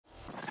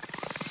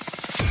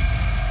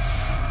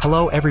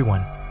Hello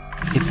everyone,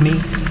 it's me,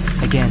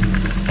 again,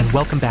 and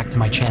welcome back to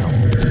my channel.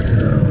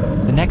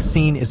 The next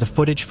scene is a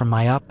footage from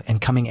my up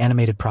and coming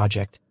animated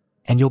project,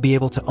 and you'll be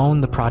able to own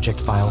the project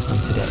file from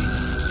today.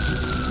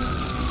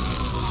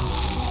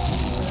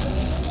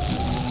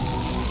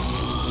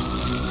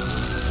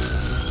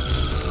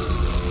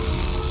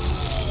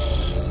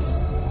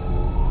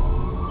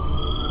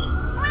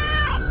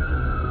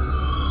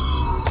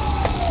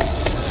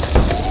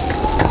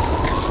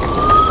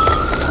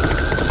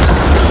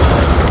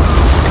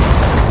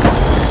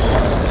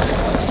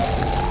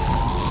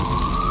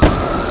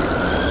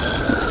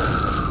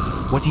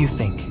 What do you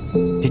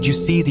think? Did you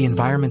see the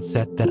environment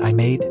set that I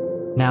made?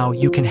 Now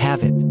you can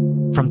have it.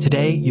 From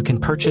today, you can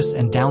purchase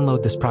and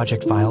download this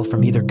project file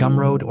from either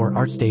Gumroad or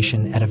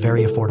ArtStation at a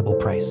very affordable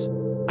price.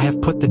 I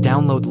have put the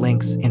download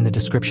links in the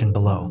description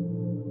below.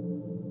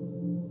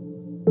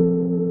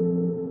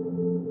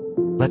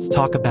 Let's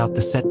talk about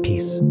the set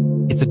piece.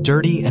 It's a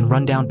dirty and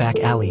rundown back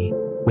alley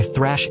with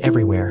thrash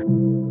everywhere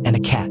and a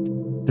cat.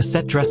 The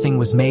set dressing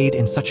was made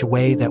in such a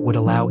way that would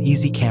allow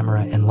easy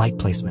camera and light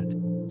placement.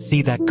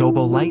 See that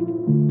gobo light?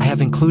 I have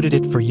included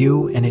it for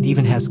you, and it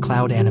even has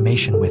cloud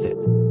animation with it.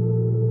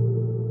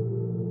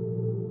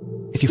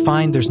 If you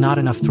find there's not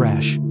enough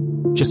thrash,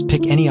 just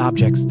pick any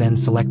objects, then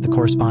select the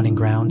corresponding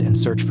ground and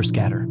search for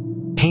scatter.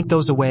 Paint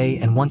those away,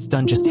 and once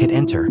done, just hit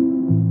enter.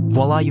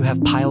 Voila, you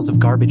have piles of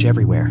garbage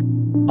everywhere.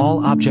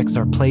 All objects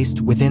are placed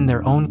within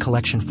their own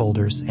collection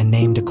folders and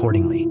named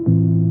accordingly.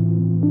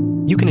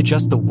 You can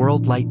adjust the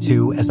world light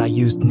too, as I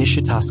used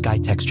nitty-gritty sky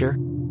texture,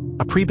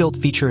 a pre-built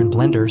feature in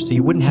Blender so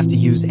you wouldn't have to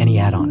use any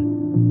add-on.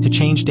 To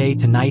change day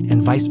to night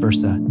and vice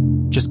versa,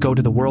 just go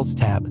to the Worlds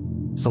tab,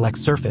 select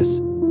Surface,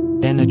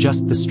 then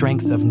adjust the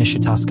strength of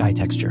nitty-gritty sky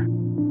texture.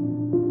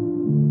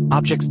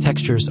 Objects'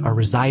 textures are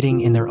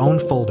residing in their own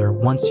folder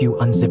once you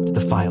unzipped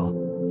the file.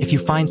 If you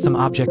find some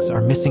objects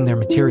are missing their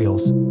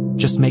materials,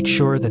 just make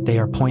sure that they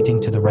are pointing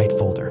to the right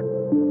folder.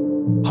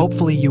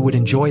 Hopefully you would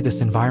enjoy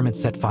this environment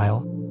set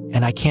file,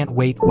 and I can't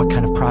wait what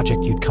kind of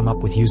project you'd come up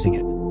with using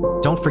it.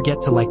 Don't forget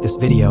to like this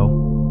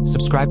video,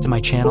 subscribe to my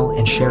channel,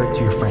 and share it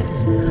to your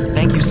friends.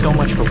 Thank you so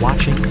much for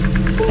watching,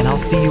 and I'll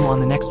see you on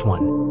the next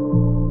one.